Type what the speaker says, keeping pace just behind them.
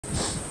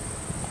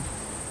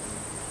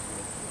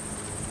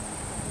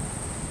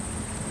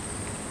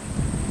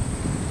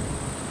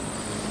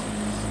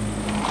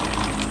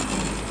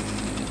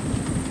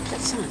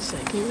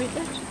Can you read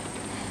that?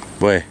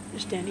 Where?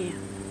 Just down here.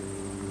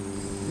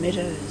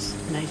 Meadows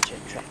Nature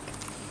Track.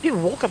 People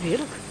walk up here,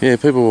 look. Yeah,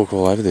 people walk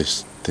all over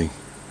this thing.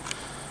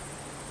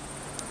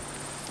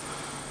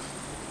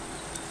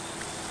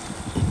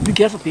 Be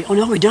careful up here. Oh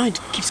no, we don't.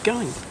 It keeps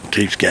going.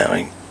 Keeps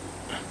going.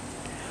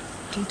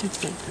 Don't.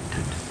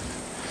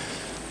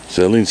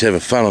 So Lynn's having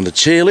fun on the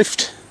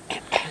chairlift.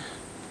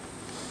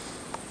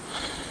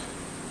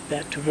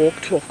 About to walk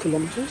 12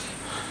 kilometres.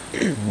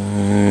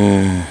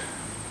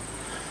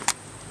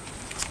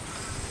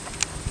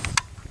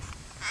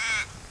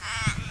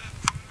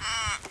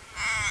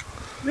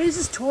 Where's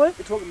this toilet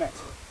you're talking about?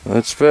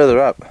 It's further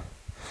up.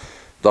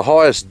 The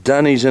highest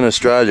dunnies in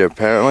Australia,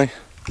 apparently.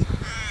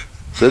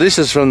 So this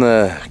is from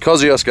the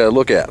Kosciuszko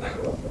lookout.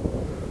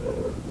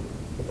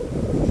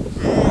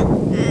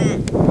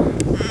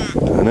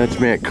 And that's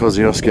Mount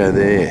Kosciuszko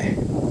there.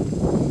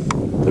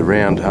 The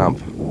round hump.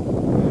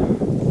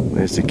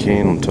 There's the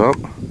cairn on top.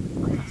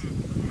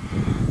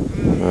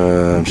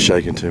 I'm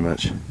shaking too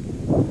much.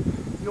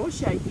 You're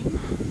shaking?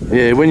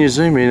 Yeah, when you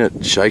zoom in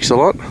it shakes a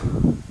lot.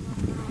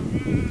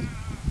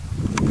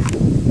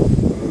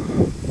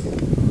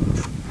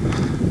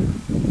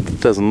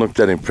 Doesn't look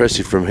that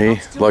impressive from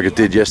here like it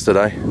did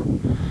yesterday.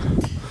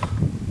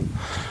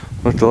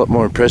 Looked a lot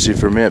more impressive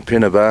from Mount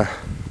Pinnabar.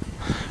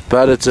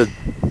 But it's a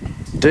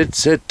dead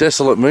set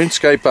desolate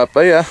moonscape up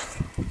here.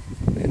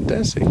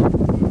 Fantastic.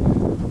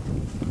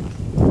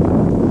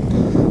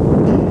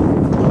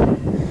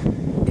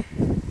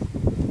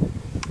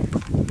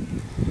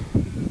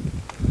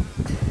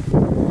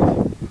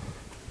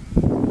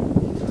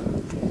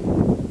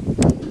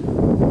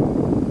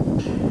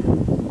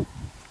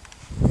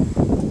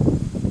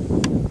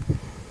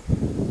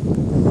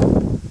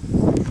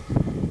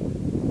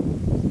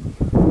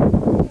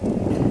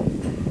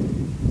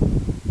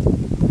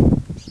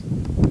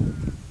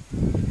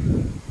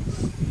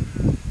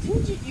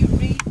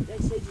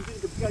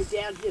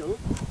 Downhill,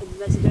 and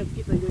they said don't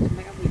forget they do come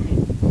back up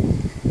again.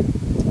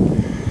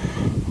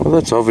 Well,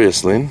 that's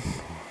obvious, Lynn.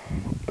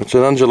 It's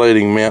an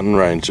undulating mountain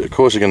range. Of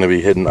course, you're going to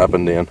be heading up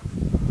and down.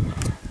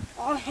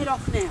 I'll head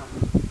off now.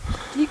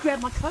 Can you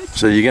grab my coat?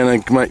 So you're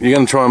going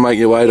to try and make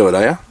your way to it,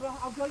 are you? Well,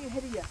 I'll go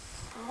ahead of you.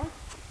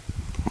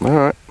 All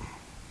right.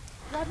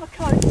 Grab my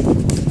coat.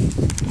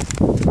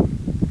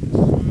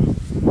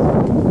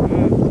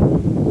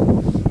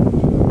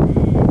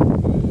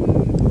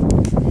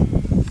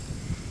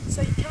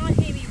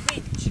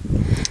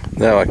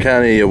 No, I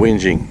can't hear you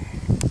whinging.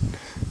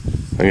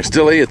 I can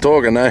still hear you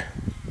talking though.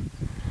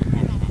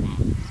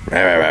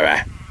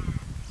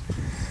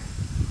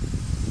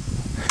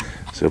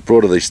 So I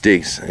brought her these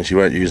sticks and she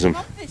won't use them.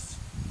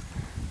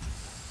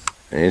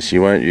 And she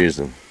won't use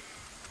them.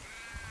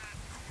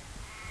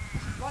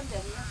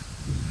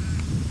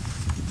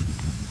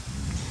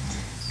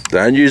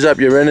 Don't use up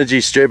your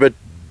energy, stupid.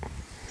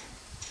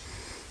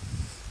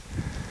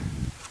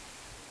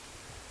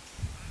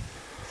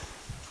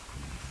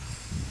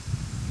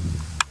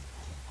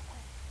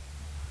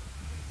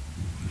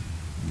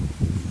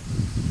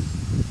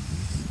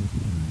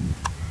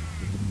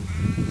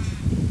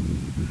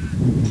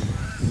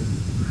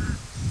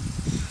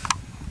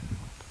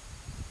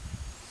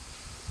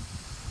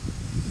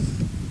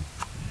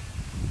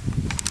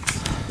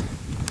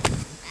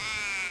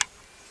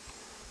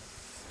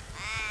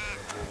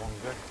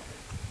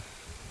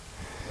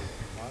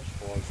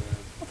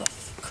 What the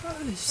fuck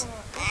is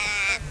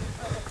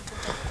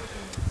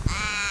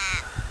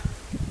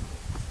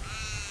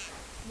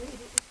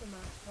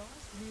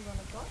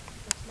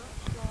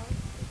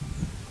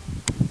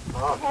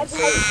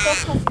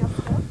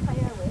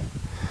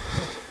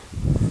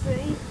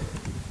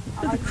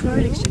the crow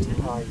next to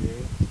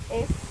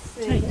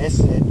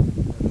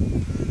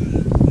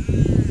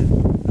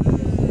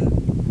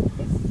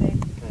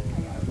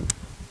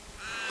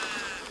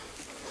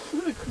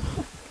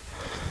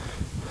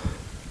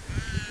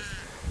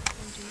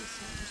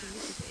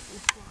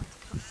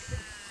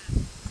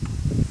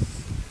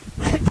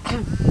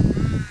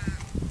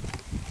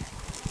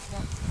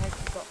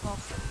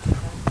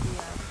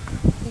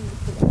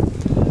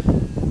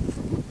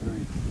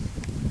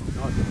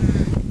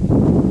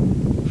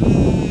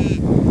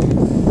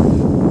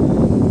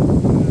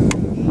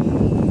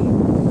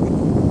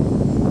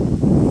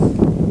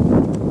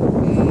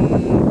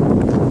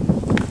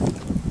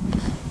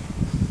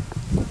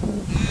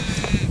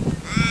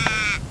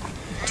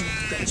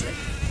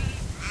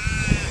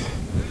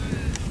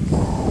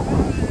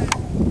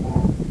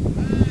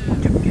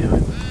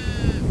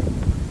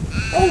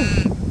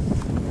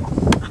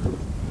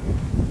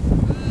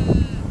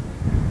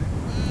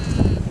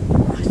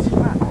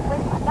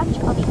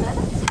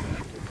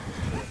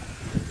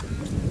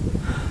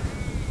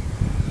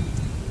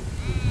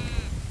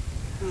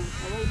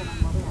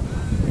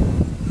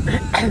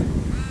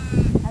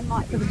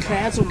the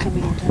clouds will come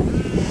in all day.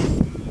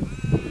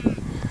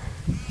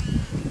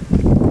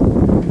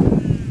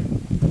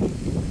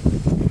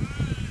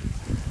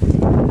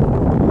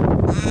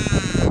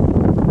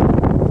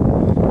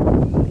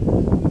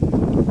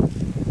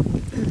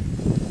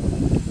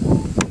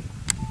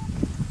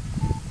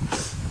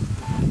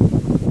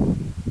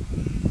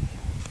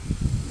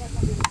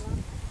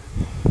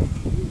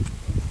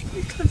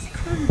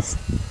 is.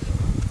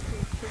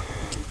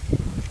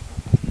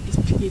 He's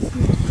piggy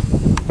food.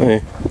 Oh,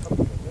 yeah.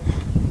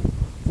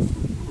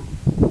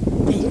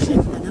 They're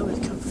clever, they know where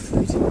to come for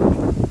food.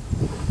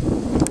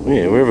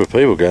 Yeah, wherever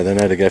people go, they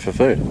know to go for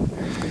food.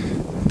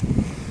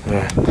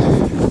 Alright.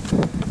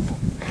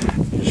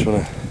 Just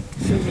wanna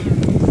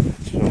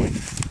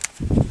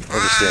I'll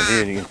just stand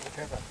here and you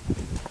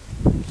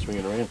can swing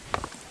it around.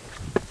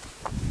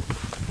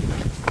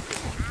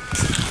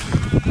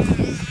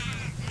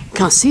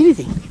 Can't see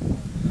anything.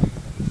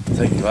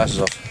 Take your glasses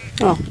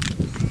off. Oh.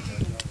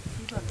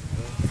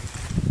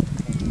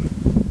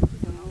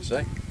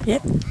 See?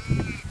 Yep.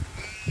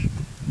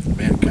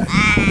 Be okay.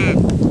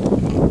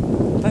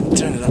 Don't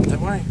turn it up that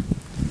way.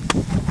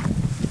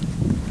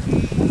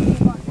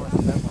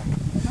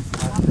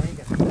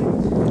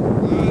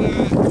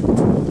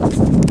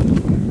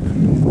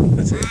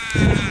 That's it.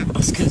 I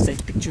was going to say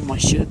picture of my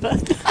shirt, but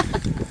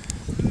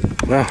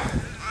Well,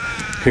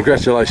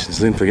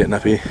 congratulations Lynn for getting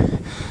up here.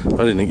 I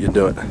didn't think you'd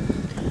do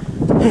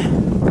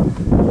it.